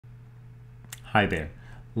Hi there.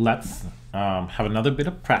 Let's have another bit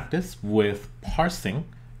of practice with parsing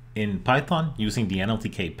in Python using the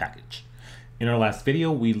NLTK package. In our last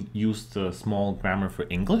video, we used a small grammar for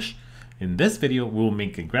English. In this video, we'll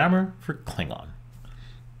make a grammar for Klingon.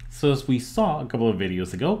 So as we saw a couple of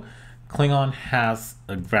videos ago, Klingon has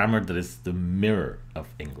a grammar that is the mirror of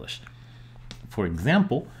English. For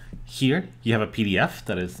example, here you have a PDF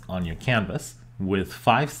that is on your canvas with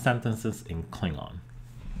 5 sentences in Klingon.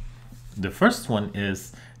 The first one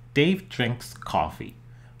is, Dave drinks coffee.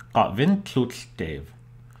 Vin klucht Dave.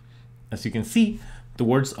 As you can see, the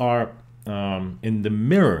words are in the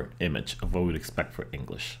mirror image of what we'd expect for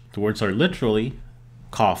English. The words are literally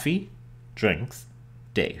coffee, drinks,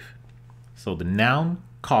 Dave. So the noun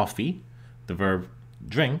coffee, the verb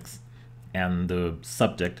drinks, and the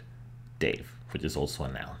subject Dave, which is also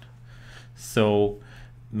a noun. So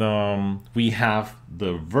we have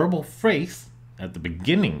the verbal phrase at the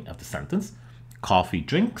beginning of the sentence, coffee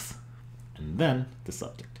drinks, and then the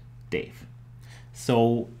subject, Dave.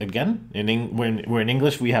 So again, we're in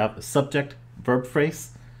English, we have a subject, verb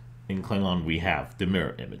phrase. In Klingon, we have the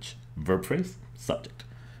mirror image, verb phrase, subject,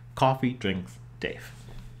 coffee drinks, Dave.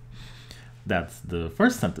 That's the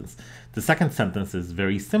first sentence. The second sentence is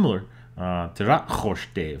very similar. Tera khosh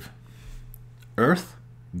Dave. Earth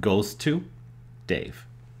goes to Dave.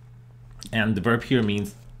 And the verb here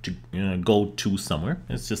means to go to somewhere.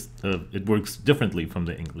 It's just, it works differently from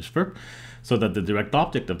the English verb, so that the direct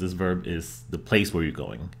object of this verb is the place where you're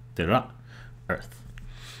going. Tera, earth.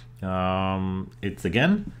 It's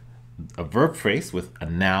again a verb phrase with a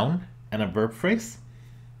noun and a verb phrase,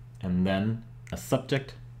 and then a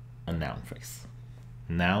subject, a noun phrase.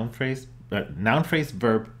 Noun phrase, verb, noun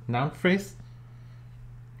phrase,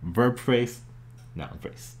 verb phrase, noun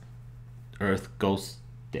phrase. Earth goes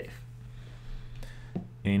Dave.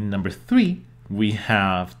 In number 3, we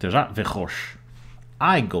have Tera v'chosh.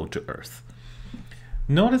 I go to Earth.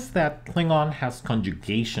 Notice that Klingon has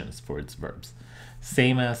conjugations for its verbs.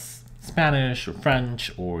 Same as Spanish or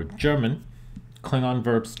French or German, Klingon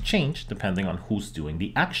verbs change depending on who's doing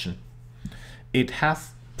the action. It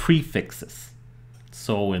has prefixes.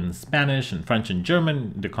 So in Spanish and French and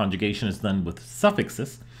German, the conjugation is done with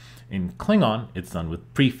suffixes. In Klingon, it's done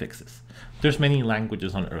with prefixes. There's many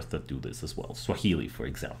languages on Earth that do this as well. Swahili, for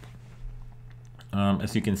example.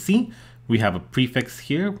 As you can see, we have a prefix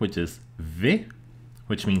here, which is vi,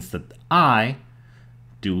 which means that I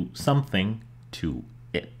do something to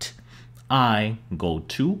it. I go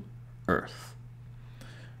to Earth.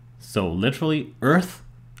 So literally, Earth,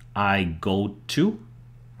 I go to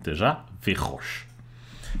Tera v'chosh.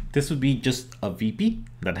 This would be just a VP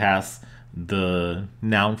that has the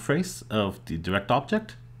noun phrase of the direct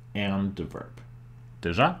object and the verb.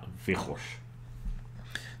 Tera v'chosh.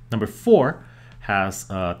 Number 4 has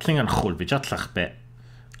Klingon chol v'jatlach be.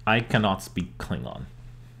 I cannot speak Klingon.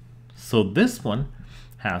 So this one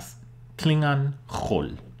has Klingon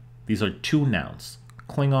chol. These are 2 nouns.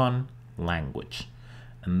 Klingon language.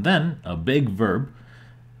 And then a big verb.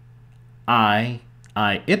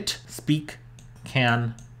 It speak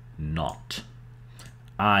can not.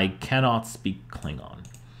 I cannot speak Klingon.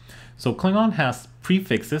 So Klingon has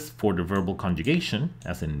prefixes for the verbal conjugation,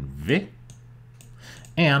 as in vi,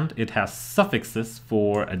 and it has suffixes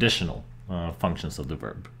for additional functions of the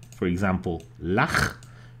verb. For example, lach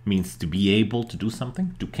means to be able to do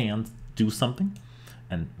something, to can do something,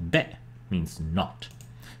 and be means not.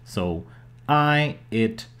 So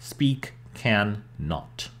it speak can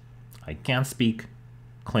not. I can't speak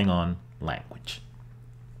Klingon language.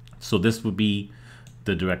 So this would be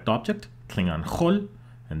the direct object, Klingon chol,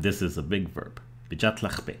 and this is a big verb,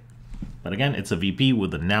 v'jatlach be. But again, it's a VP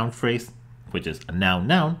with a noun phrase, which is a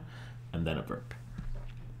noun, and then a verb.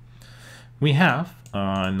 We have,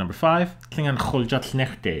 number 5, Klingon chol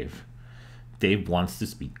jatlnech Dave. Dave wants to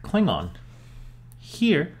speak Klingon.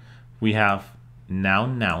 Here, we have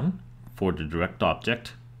noun for the direct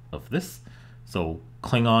object of this. So,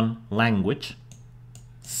 Klingon language,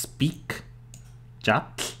 speak,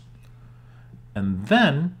 jatl. And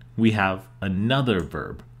then we have another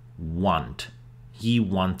verb, want. He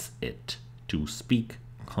wants it, to speak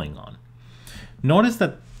Klingon. Notice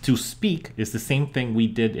that to speak is the same thing we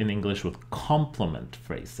did in English with complement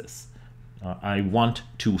phrases. I want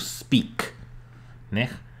to speak.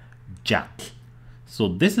 Nech jat. So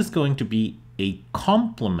this is going to be a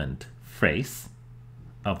complement phrase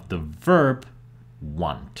of the verb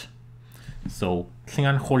want. So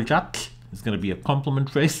Klingon chol jat is going to be a complement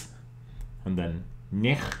phrase. And then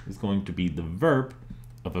nech is going to be the verb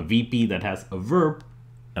of a VP that has a verb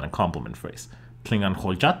and a complement phrase. Klingon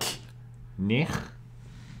chol jat, nech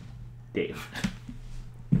Dave.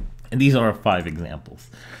 And these are 5 examples.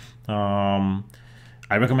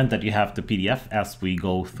 I recommend that you have the PDF as we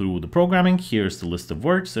go through the programming. Here's the list of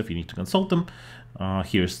words, so if you need to consult them.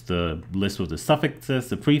 Here's the list with the suffixes,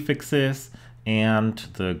 the prefixes, and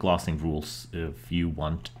the glossing rules if you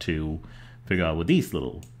want to figure out what these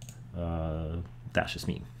little dashes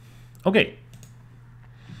mean. Okay,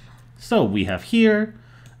 so we have here,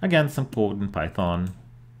 again, some code in Python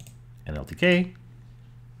and LTK.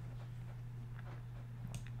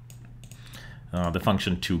 The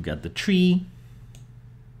function to get the tree.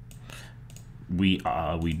 We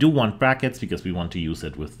do want brackets because we want to use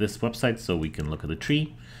it with this website so we can look at the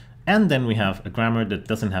tree. And then we have a grammar that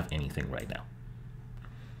doesn't have anything right now.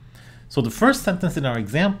 So the first sentence in our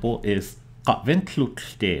example is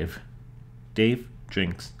Dave. Dave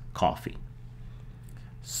drinks coffee.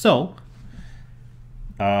 So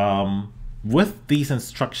with these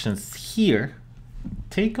instructions here,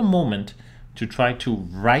 take a moment to try to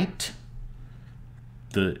write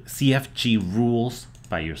the CFG rules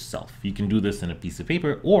by yourself. You can do this in a piece of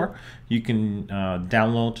paper, or you can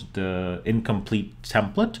download the incomplete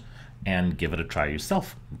template and give it a try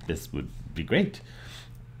yourself. This would be great.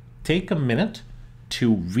 Take a minute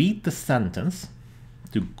to read the sentence,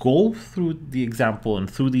 to go through the example and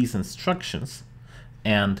through these instructions,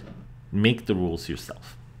 and make the rules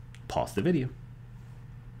yourself. Pause the video.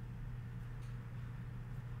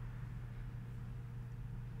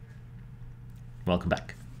 Welcome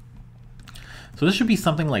back. So this should be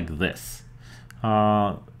something like this.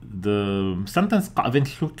 The sentence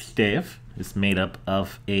Dave is made up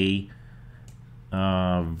of a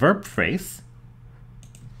verb phrase,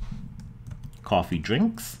 coffee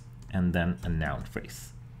drinks, and then a noun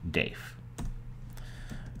phrase, Dave.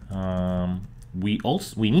 We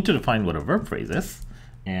need to define what a verb phrase is,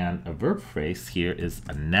 and a verb phrase here is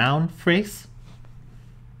a noun phrase,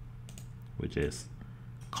 which is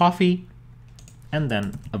coffee, and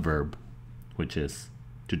then a verb, which is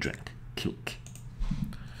to drink, kluk.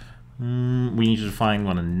 We need to define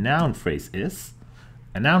what a noun phrase is.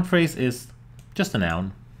 A noun phrase is just a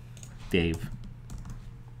noun, Dave,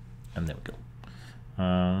 and there we go.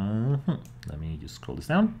 Let me just scroll this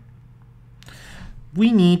down.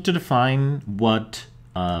 We need to define what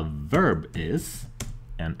a verb is,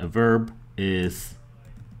 and a verb is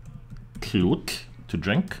kluk, to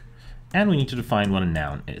drink, and we need to define what a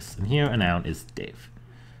noun is. And here a noun is Dave.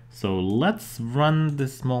 So let's run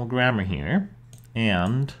this small grammar here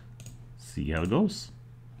and see how it goes.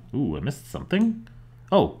 Ooh, I missed something.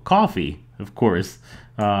 Oh, coffee, of course.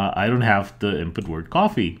 I don't have the input word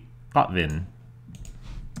coffee. Kotvin.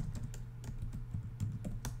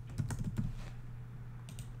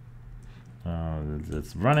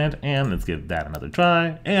 Let's run it and let's give that another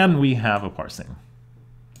try. And we have a parsing.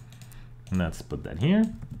 And let's put that here.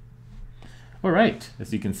 All right,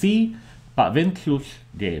 as you can see,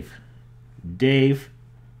 Dave. Dave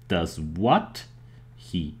does what?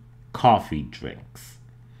 He coffee drinks.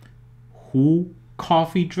 Who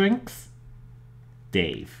coffee drinks?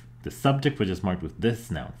 Dave. The subject, which is marked with this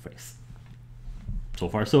noun phrase. So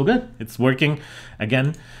far, so good. It's working,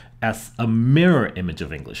 again, as a mirror image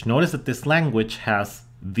of English. Notice that this language has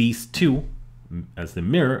these two as the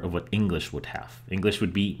mirror of what English would have. English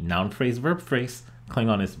would be noun phrase, verb phrase.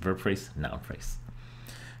 Klingon is verb phrase, noun phrase.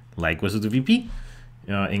 Likewise with the VP,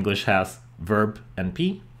 English has verb and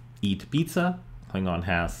P, eat pizza. Klingon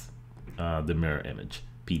has the mirror image,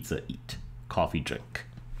 pizza, eat, coffee, drink.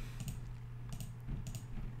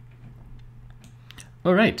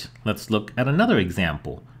 All right, let's look at another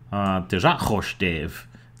example. Dave.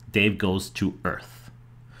 Dave goes to Earth.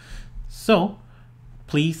 So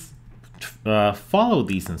please follow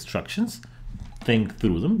these instructions, think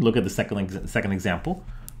through them, look at the second example,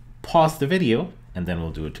 pause the video, and then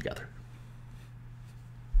we'll do it together.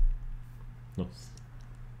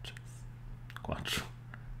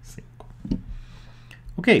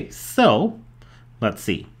 Okay, so let's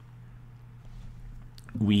see.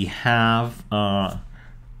 We have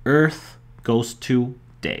Earth goes to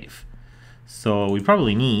Dave. So we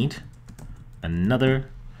probably need another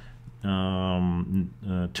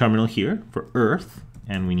terminal here for Earth,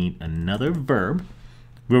 and we need another verb.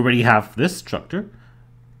 We already have this structure.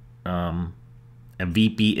 A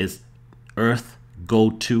VP is Earth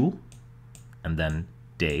go to, and then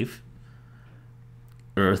Dave.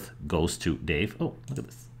 Earth goes to Dave. Oh, look at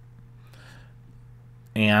this.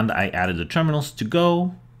 And I added the terminals to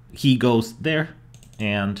go. He goes there,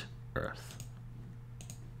 and Earth.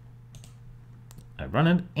 I run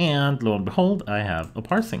it, and lo and behold, I have a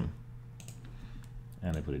parsing.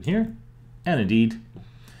 And I put it here, and indeed,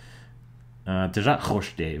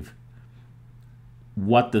 Dave.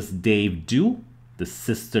 What does Dave do? the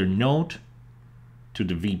sister node to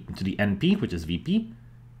the NP, which is VP.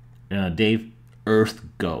 Dave, Earth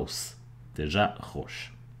goes. Déjà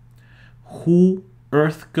roche. Who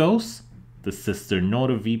Earth goes? The sister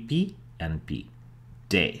node of VP, NP.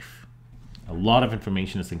 Dave. A lot of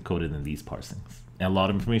information is encoded in these parsings. And a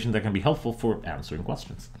lot of information that can be helpful for answering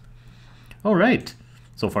questions. All right,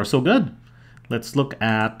 so far so good. Let's look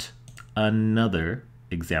at another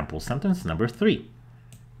example sentence, number 3.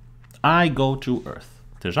 I go to Earth.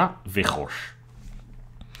 Déjà vechosh.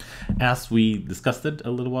 As we discussed it a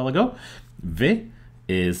little while ago, ve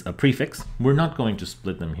is a prefix. We're not going to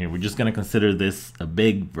split them here. We're just going to consider this a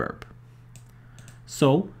big verb.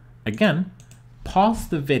 So again, pause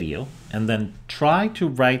the video and then try to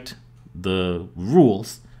write the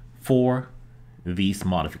rules for these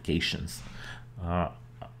modifications.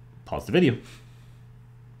 Pause the video.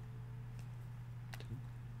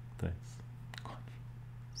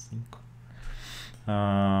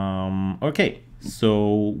 Okay, so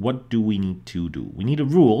what do we need to do? We need a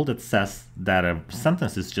rule that says that a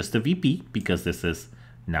sentence is just a VP because this is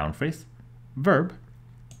noun phrase, verb.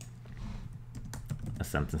 A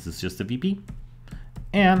sentence is just a VP.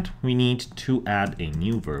 And we need to add a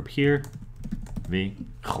new verb here.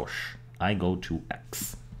 Vechosh. I go to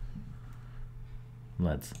X.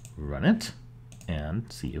 Let's run it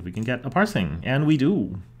and see if we can get a parsing. And we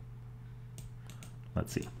do.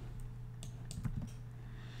 Let's see.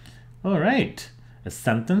 All right. A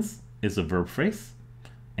sentence is a verb phrase.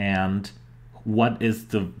 And what is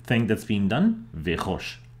the thing that's being done?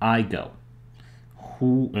 Vechosh. I go.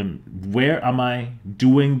 Who and where am I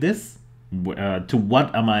doing this? To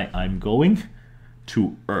what am I'm going?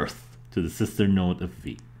 To Earth, to the sister node of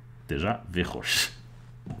V. Déjà vechosh.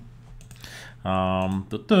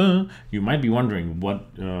 You might be wondering,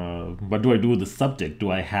 what do I do with the subject? Do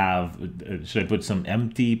I have, should I put some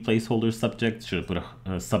empty placeholder subject? Should I put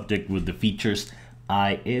a subject with the features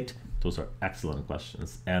I, it? Those are excellent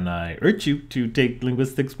questions. And I urge you to take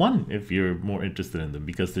Linguistics 1 if you're more interested in them,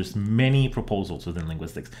 because there's many proposals within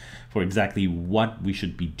linguistics for exactly what we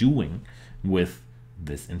should be doing with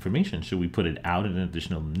this information. Should we put it out in an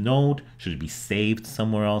additional node? Should it be saved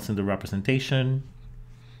somewhere else in the representation?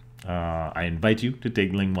 I invite you to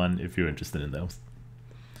take Ling 1 if you're interested in those.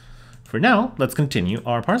 For now, let's continue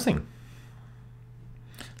our parsing.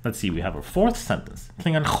 Let's see, we have our fourth sentence.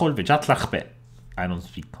 Klingon chol v'jat lachbe. I don't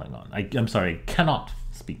speak Klingon. I'm sorry, I cannot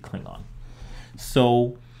speak Klingon.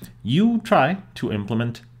 So you try to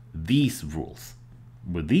implement these rules.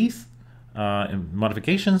 With these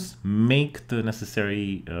modifications, make the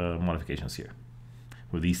necessary modifications here.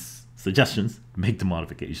 With these suggestions, make the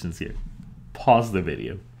modifications here. Pause the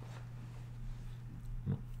video.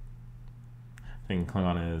 I think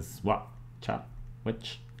Klingon is wa, cha,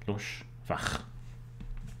 which, losh, vach.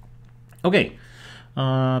 Okay,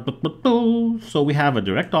 so we have a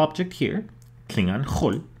direct object here, Klingon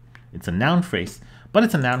chol. It's a noun phrase, but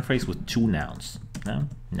it's a noun phrase with two nouns. Noun,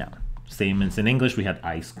 noun. Same as in English, we had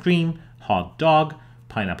ice cream, hot dog,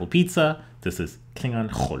 pineapple pizza. This is Klingon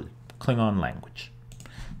chol, Klingon language.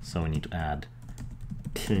 So we need to add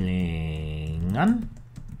Klingon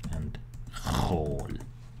and chol,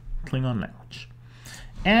 Klingon language.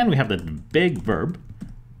 And we have the big verb,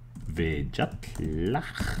 vejatlachbe.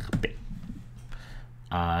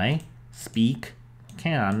 I speak,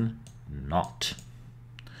 can, not.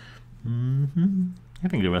 I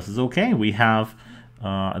think the rest is okay. We have,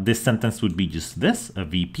 this sentence would be just this, a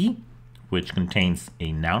VP, which contains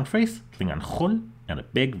a noun phrase, Klingon chol, and a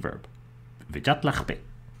big verb, vejatlachbe.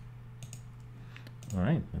 All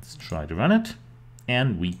right, let's try to run it.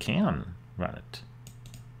 And we can run it.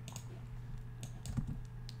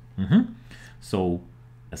 So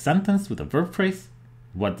a sentence with a verb phrase,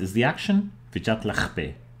 what is the action?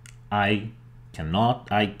 Vejatlachbe. I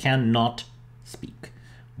cannot speak.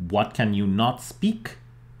 What can you not speak?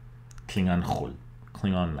 Klingon chol,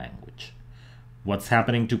 Klingon language. What's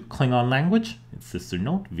happening to Klingon language? Its sister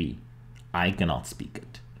node, V. I cannot speak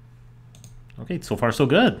it. Okay, so far so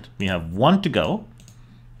good. We have one to go.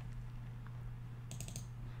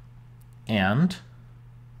 And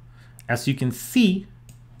as you can see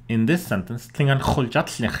in this sentence, Klingon chol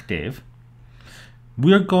jat,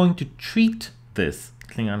 we are going to treat this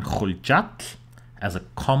Klingon chol jat as a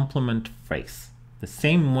complement phrase. The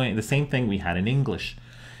same thing we had in English.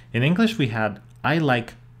 In English, we had I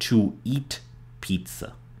like to eat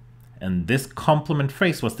pizza. And this complement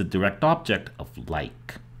phrase was the direct object of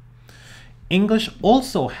like. English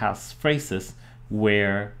also has phrases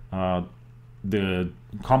where the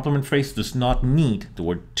complement phrase does not need the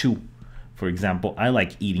word to. For example, I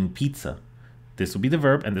like eating pizza. This would be the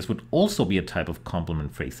verb, and this would also be a type of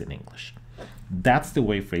complement phrase in English. That's the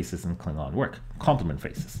way phrases in Klingon work, complement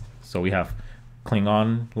phrases. So we have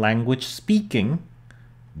Klingon language speaking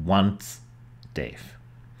wants Dave.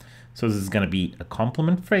 So this is going to be a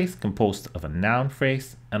complement phrase composed of a noun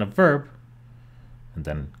phrase and a verb, and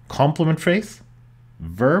then complement phrase,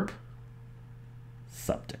 verb,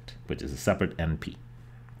 subject, which is a separate NP.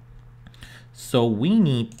 So we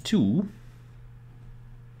need to,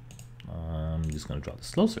 I'm just going to draw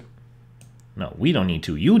this closer. No, we don't need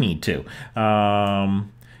to, you need to.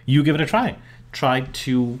 You give it a try. Try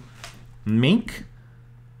to make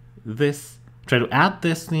this, try to add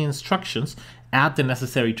this to the instructions, add the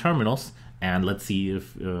necessary terminals, and let's see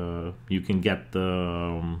if you can get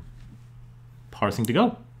the parsing to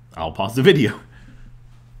go. I'll pause the video.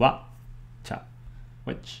 Wa, cha,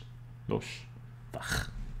 which, losh, bach.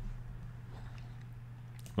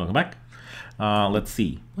 Welcome back. Let's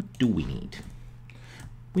see. What do we need?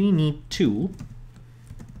 We need to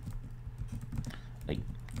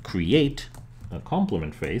create a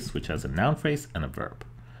complement phrase, which has a noun phrase and a verb.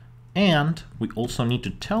 And we also need to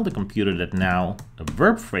tell the computer that now a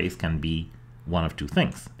verb phrase can be one of two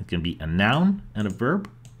things. It can be a noun and a verb,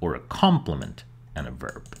 or a complement and a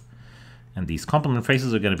verb. And these complement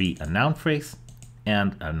phrases are going to be a noun phrase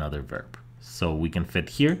and another verb. So we can fit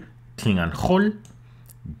here Klingon chol,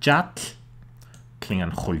 jat,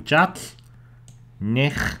 Klingon chol jat,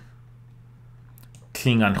 nech,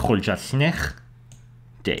 Klingon chol jat nech,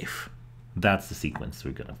 Dave. That's the sequence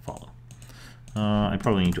we're going to follow. I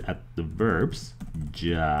probably need to add the verbs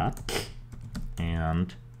jat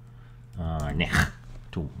and nech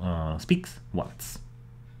to speaks once.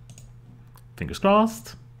 Fingers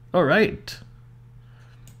crossed. All right.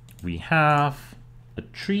 We have a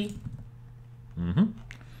tree. Klingon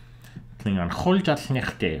chol jat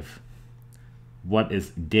nech Dave. What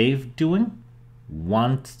is Dave doing?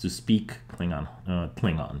 Wants to speak Klingon.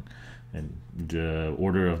 Klingon. In the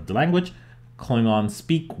order of the language, Klingon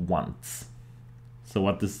speak once. So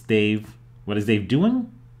what is Dave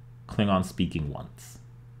doing? Klingon speaking once.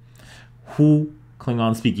 Who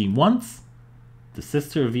Klingon speaking once? The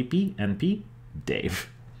sister of VP, NP, Dave.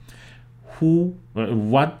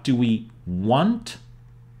 What do we want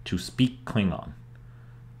to speak Klingon?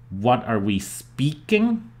 What are we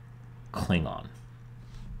speaking? Klingon.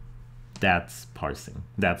 That's parsing.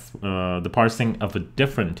 That's the parsing of a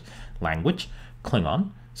different language,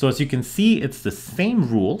 Klingon. So as you can see, it's the same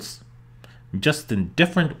rules, just in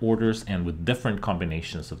different orders and with different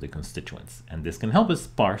combinations of the constituents. And this can help us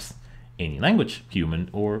parse any language, human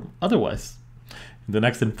or otherwise. In the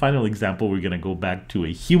next and final example, we're going to go back to a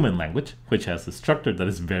human language, which has a structure that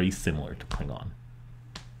is very similar to Klingon.